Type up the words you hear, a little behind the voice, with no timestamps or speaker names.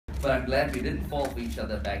But I'm glad we didn't fall for each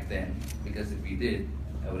other back then, because if we did,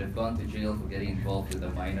 I would have gone to jail for getting involved with a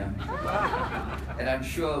minor. And I'm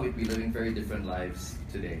sure we'd be living very different lives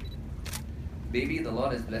today. Baby, the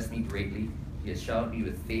Lord has blessed me greatly. He has showered me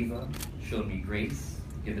with favor, shown me grace,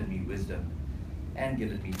 given me wisdom, and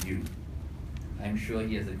given me you. I'm sure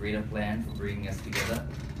He has a greater plan for bringing us together,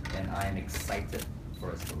 and I am excited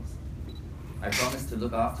for us both. I promise to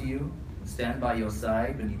look after you and stand by your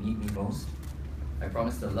side when you need me most. I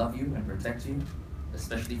promise to love you and protect you,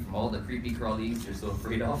 especially from all the creepy crawlies you're so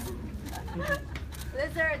afraid of.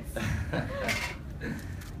 Lizards!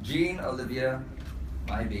 Jean, Olivia,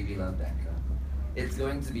 my baby love Danker. It's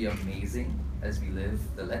going to be amazing as we live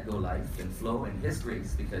the let go life and flow in His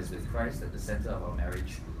grace, because with Christ at the center of our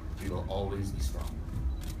marriage, we will always be strong.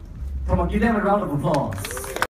 Come on, give them a round of applause.